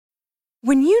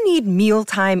When you need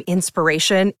mealtime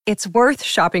inspiration, it's worth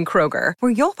shopping Kroger,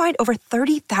 where you'll find over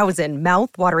 30,000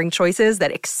 mouth-watering choices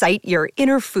that excite your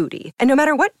inner foodie. And no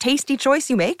matter what tasty choice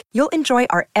you make, you'll enjoy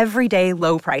our everyday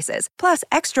low prices, plus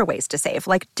extra ways to save,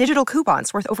 like digital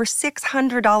coupons worth over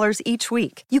 $600 each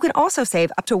week. You can also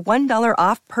save up to $1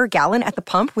 off per gallon at the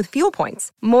pump with fuel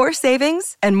points. More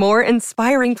savings and more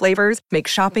inspiring flavors make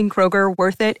shopping Kroger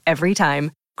worth it every time.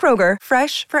 Kroger,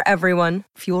 fresh for everyone.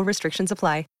 Fuel restrictions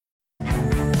apply.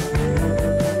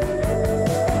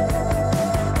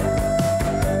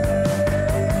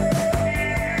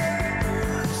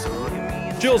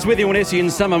 Jules with you on SEN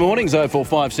Summer Mornings,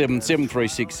 0457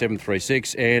 736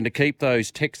 736. And to keep those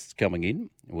texts coming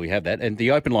in, we have that. And the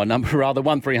open line number, rather,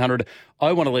 1300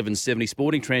 011170.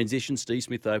 Sporting transition, Steve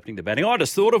Smith opening the batting. I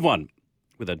just thought of one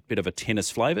with a bit of a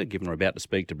tennis flavour, given we're about to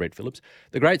speak to Brett Phillips.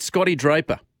 The great Scotty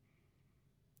Draper,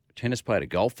 tennis player to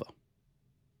golfer.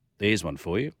 There's one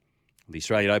for you. The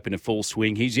Australian Open in full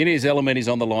swing. He's in his element. He's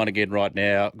on the line again right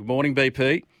now. Good morning,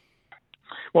 BP.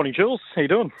 Morning, Jules. How you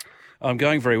doing? I'm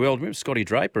going very well. Remember Scotty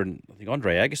Draper and I think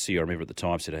Andre Agassi, I remember at the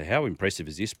time, said, how impressive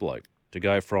is this bloke to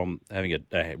go from having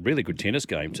a really good tennis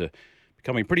game to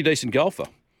becoming a pretty decent golfer?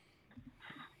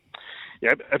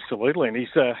 Yeah, absolutely. And he's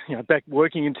back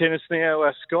working in tennis now,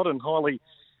 Scott, and highly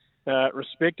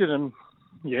respected and,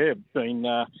 been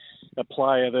a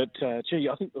player that,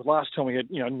 I think the last time we had,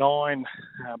 9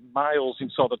 males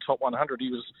inside the top 100,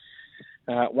 he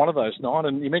was one of those 9.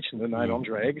 And you mentioned the name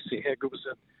Andre Agassi. How good was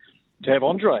it to have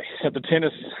Andre at the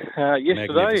tennis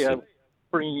yesterday,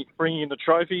 bringing in the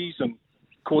trophies and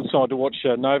courtside to watch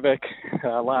Novak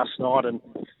last night. And,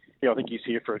 I think he's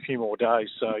here for a few more days.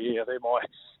 So, they're my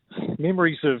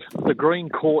memories of the green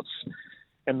courts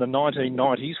and the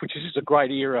 1990s, which is just a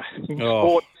great era in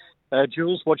sport.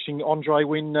 Jules, watching Andre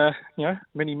win,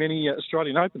 many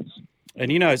Australian Opens. And,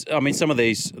 some of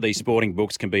these sporting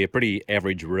books can be a pretty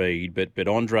average read, but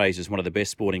Andre's is one of the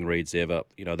best sporting reads ever.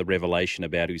 The revelation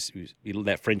about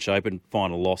that French Open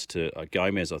final loss to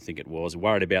Gomez, I think it was,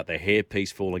 worried about the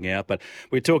hairpiece falling out. But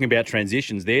we're talking about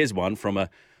transitions. There's one from a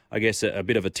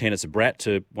bit of a tennis brat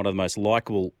to one of the most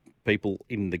likeable people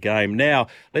in the game. Now,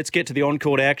 let's get to the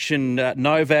on-court action.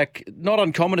 Novak, not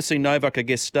uncommon to see Novak,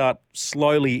 start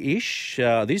slowly-ish.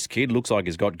 This kid looks like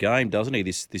he's got game, doesn't he,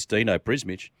 this Dino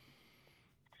Prismic?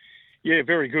 Yeah,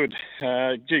 very good.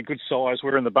 Good size.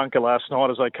 We were in the bunker last night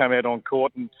as they came out on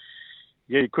court, and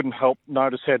you couldn't help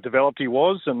notice how developed he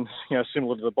was, and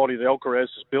similar to the body that Alcaraz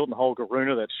has built, and Holger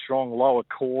Rune, that strong lower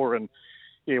core, and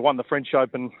won the French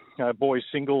Open boys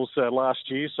singles last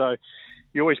year. So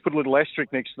you always put a little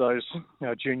asterisk next to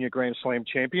those junior Grand Slam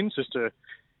champions, just to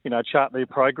chart their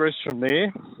progress from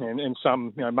there, and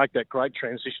some make that great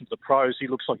transition to the pros. He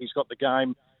looks like he's got the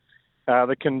game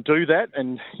that can do that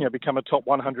and become a top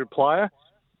 100 player.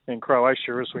 And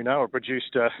Croatia, as we know, have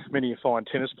produced many a fine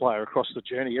tennis player across the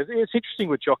journey. It's interesting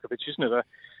with Djokovic, isn't it?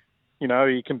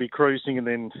 He can be cruising and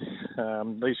then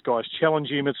these guys challenge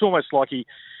him. It's almost like he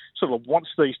sort of wants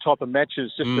these type of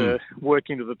matches just to work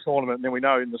into the tournament. And then we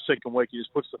know in the second week he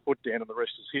just puts the foot down and the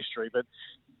rest is history. But,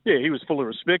 he was full of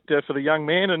respect for the young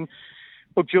man. And,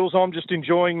 look, Jules, I'm just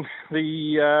enjoying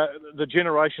the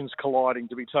generations colliding,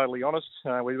 to be totally honest.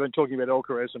 We've been talking about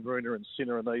Alcaraz and Rune and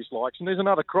Sinner and these likes, and there's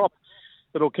another crop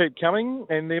that'll keep coming,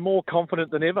 and they're more confident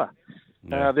than ever.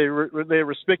 Yeah. They're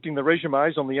respecting the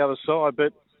resumes on the other side,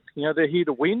 but they're here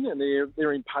to win, and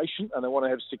they're impatient, and they want to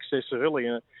have success early,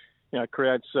 and it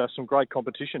creates some great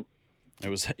competition. It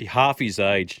was half his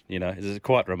age, it's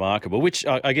quite remarkable, which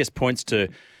I guess points to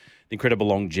the incredible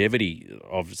longevity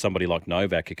of somebody like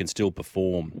Novak who can still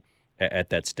perform at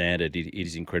that standard. It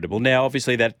is incredible. Now,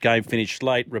 obviously, that game finished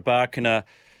late. Rybakina,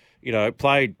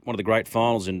 played one of the great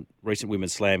finals in recent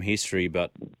women's slam history,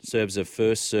 but serves her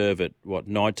first serve at,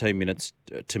 19 minutes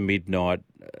to midnight.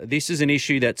 This is an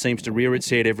issue that seems to rear its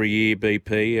head every year,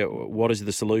 BP. What is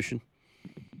the solution?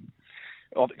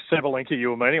 I think Sabalenka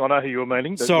you were meaning. I know who you were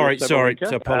meaning. Sorry. So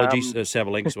apologies.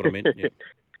 Sabalenka's what I meant. Yeah.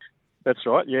 That's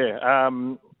right, yeah.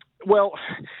 Well,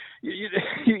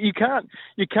 you can't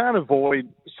avoid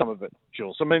some of it,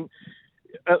 Jules. I mean,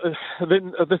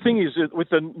 the thing is, with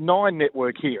the Nine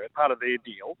network here, part of their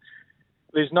deal,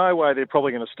 there's no way they're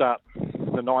probably going to start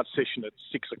the night session at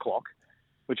 6 o'clock,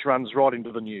 which runs right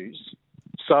into the news.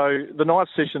 So the night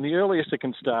session, the earliest it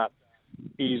can start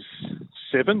is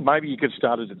 7. Maybe you could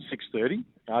start it at 6:30,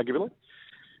 arguably.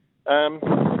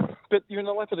 But you're in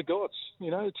the lap of the gods.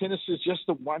 Tennis is just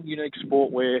the one unique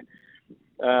sport where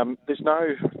there's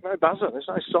no buzzer, there's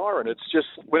no siren. It's just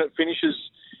when it finishes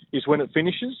is when it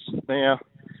finishes. Now,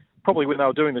 probably when they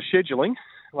were doing the scheduling,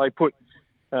 they put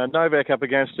Novak up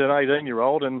against an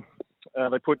 18-year-old, and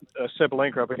they put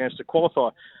Sabalenka up against a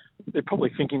qualifier. They're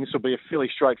probably thinking this will be a fairly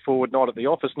straightforward night at the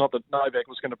office, not that Novak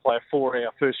was going to play a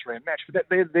 4-hour first-round match, but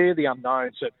they're the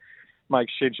unknowns that make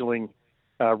scheduling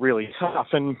really tough.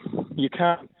 And you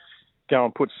can't go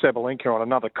and put Sabalenka on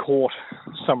another court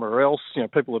somewhere else. You know,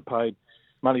 people have paid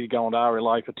money to go on to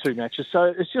RLA for 2 matches, so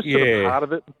it's just sort of part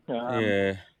of it.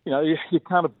 You know, you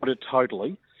can't avoid it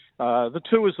totally. The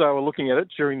tours, they were looking at it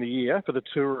during the year for the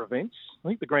tour events. I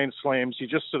think the Grand Slams, you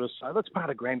just sort of say, that's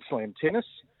part of Grand Slam tennis.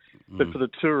 But for the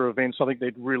tour events, I think they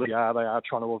are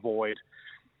trying to avoid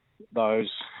those,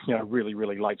 you know, really,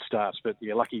 really late starts. But,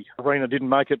 yeah, lucky Arena didn't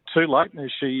make it too late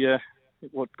as she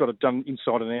got it done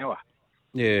inside an hour.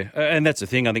 Yeah, and that's the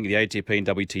thing. I think the ATP and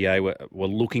WTA were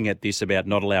looking at this about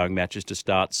not allowing matches to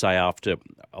start, say, after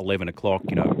 11 o'clock.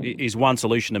 You know, is one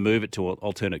solution to move it to an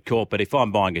alternate court. But if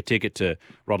I'm buying a ticket to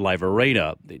Rod Laver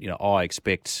Arena, you know, I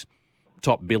expect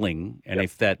top billing, and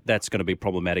if that's going to be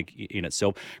problematic in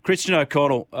itself. Christian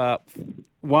O'Connell,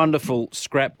 wonderful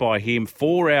scrap by him.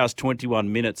 4 hours,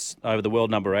 21 minutes over the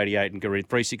world number 88 in Garin,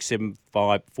 3-6-7-5,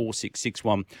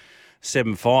 4-6-6-1,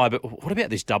 7-5. But what about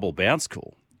this double bounce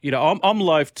call? You know, I'm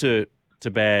loath to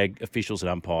bag officials and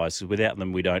umpires, because without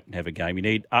them we don't have a game. You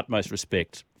need utmost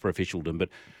respect for officialdom, but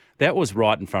that was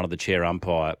right in front of the chair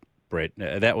umpire, Brett.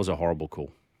 That was a horrible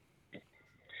call.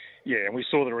 Yeah, and we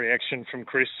saw the reaction from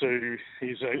Chris, who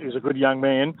is a good young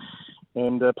man,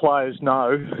 and players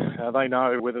know, they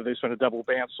know whether there's been a double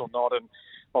bounce or not, and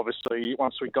obviously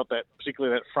once we got that,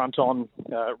 particularly that front-on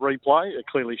replay, it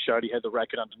clearly showed he had the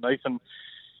racket underneath, and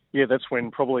yeah, that's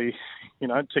when probably, you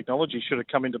know, technology should have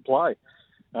come into play.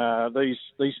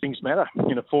 These things matter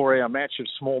in a 4-hour match of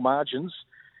small margins.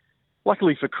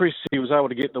 Luckily for Chris, he was able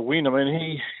to get the win. I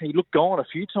mean, he looked gone a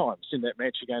few times in that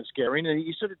match against Garin, and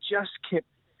he sort of just kept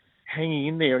hanging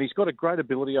in there. And he's got a great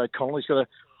ability, O'Connell. He's got a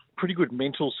pretty good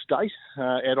mental state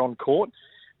out on court.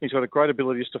 He's got a great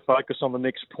ability just to focus on the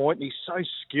next point. He's so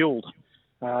skilled.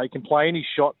 He can play any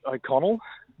shot, O'Connell.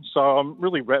 So I'm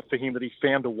really rapt for him that he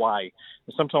found a way.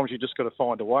 And sometimes you just got to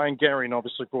find a way. And Garin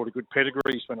obviously brought a good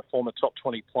pedigree. He's been a former top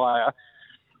 20 player.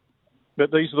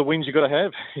 But these are the wins you've got to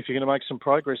have if you're going to make some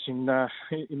progress in the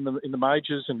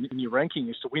majors and in your ranking,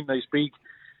 is to win these big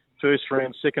first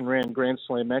round, second round Grand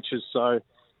Slam matches. So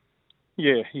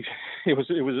yeah, it was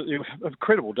a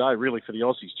incredible day really for the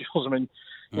Aussies, Jules. I mean,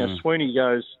 you know, Sweeney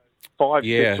goes 5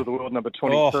 sets with the world number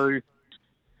 22.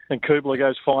 And Kubler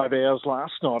goes 5 hours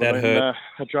last night. That hurt.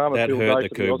 A drama-filled day hurt for the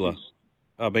Kubler. Aussies.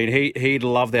 I mean, he'd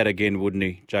love that again, wouldn't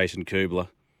he, Jason Kubler?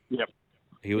 Yep.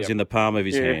 He was in the palm of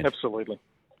his hand. Yeah, absolutely.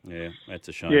 Yeah, that's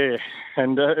a shame. Yeah,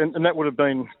 and that would have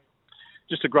been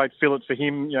just a great fillet for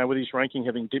him, you know, with his ranking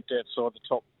having dipped outside the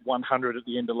top 100 at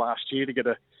the end of last year to get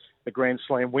a Grand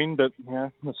Slam win. But, you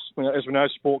know, as we know,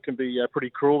 sport can be pretty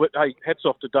cruel. But, hey, hats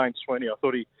off to Dane Sweeney. I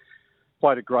thought he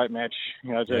played a great match,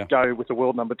 you know, to go with the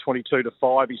world number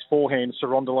 22-5. His forehand,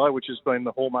 Cerundolo, which has been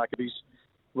the hallmark of his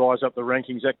rise up the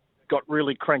rankings, that got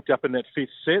really cranked up in that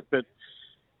fifth set. But,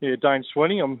 yeah, Dane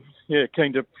Sweeney, I'm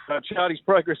keen to chart his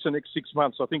progress the next 6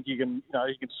 months. I think he can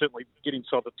certainly get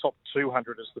inside the top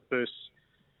 200 as the first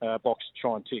box to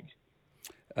try and tick.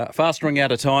 Fast running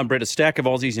out of time, Brett. A stack of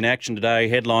Aussies in action today,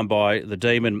 headlined by the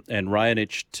Demon and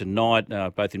Raonic tonight,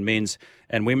 both in men's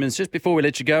and women's. Just before we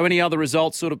let you go, any other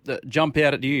results sort of jump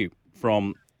out at you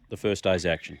from the first day's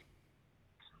action?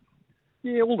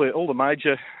 Yeah, all the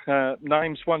major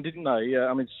names won, didn't they?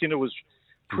 I mean, Sinner was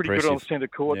pretty Impressive. Good on centre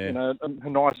court. Yeah. You know, a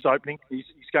nice opening. His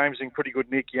game's in pretty good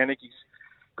nick. Yannick, he's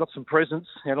got some presence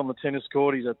out on the tennis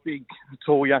court. He's a big,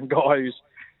 tall young guy who's,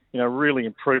 you know, really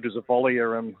improved as a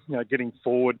volleyer and, you know, getting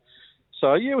forward.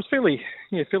 So, yeah, it was fairly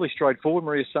straightforward.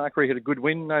 Maria Sakkari had a good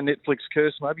win. No Netflix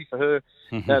curse maybe for her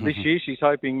this year. She's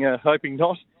hoping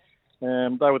not. They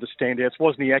were the standouts.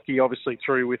 Wozniacki obviously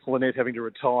through with Lynette having to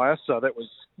retire, so that was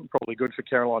probably good for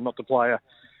Caroline not to play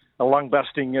a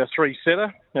lung-busting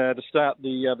three-setter to start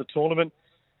the tournament.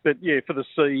 But, yeah, for the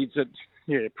seeds,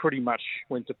 it pretty much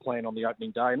went to plan on the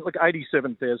opening day. And, look,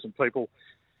 87,000 people,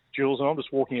 Jules, and I'm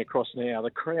just walking across now.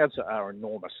 The crowds are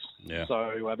enormous. Yeah.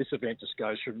 So this event just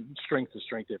goes from strength to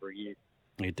strength every year.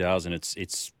 It does, and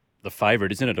it's the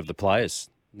favourite, isn't it, of the players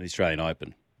in the Australian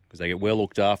Open, because they get well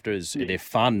looked after. They're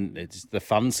fun. It's the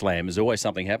fun slam. There's always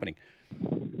something happening.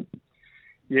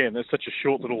 Yeah, and there's such a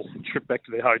short little trip back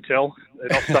to their hotel. They're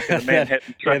not stuck in the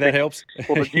Manhattan traffic. Yeah, that helps.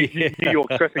 Or the New York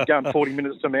traffic going 40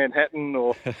 minutes to Manhattan.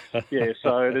 So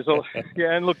there's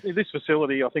and look, this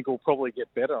facility I think will probably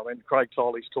get better. I mean, Craig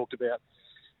Tiley's talked about,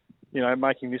 you know,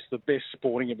 making this the best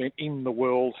sporting event in the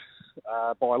world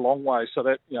by a long way. So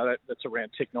that's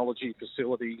around technology,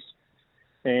 facilities,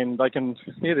 and they can.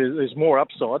 Yeah, there's more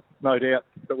upside, no doubt.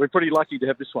 But we're pretty lucky to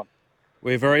have this one.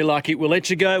 We're very lucky. We'll let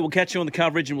you go. We'll catch you on the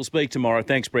coverage and we'll speak tomorrow.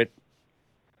 Thanks, Brett.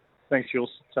 Thanks,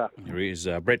 Jules. Here is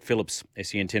Brett Phillips,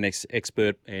 SEN 10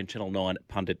 expert and Channel 9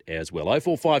 pundit as well.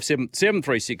 0457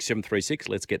 736 736.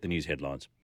 Let's get the news headlines.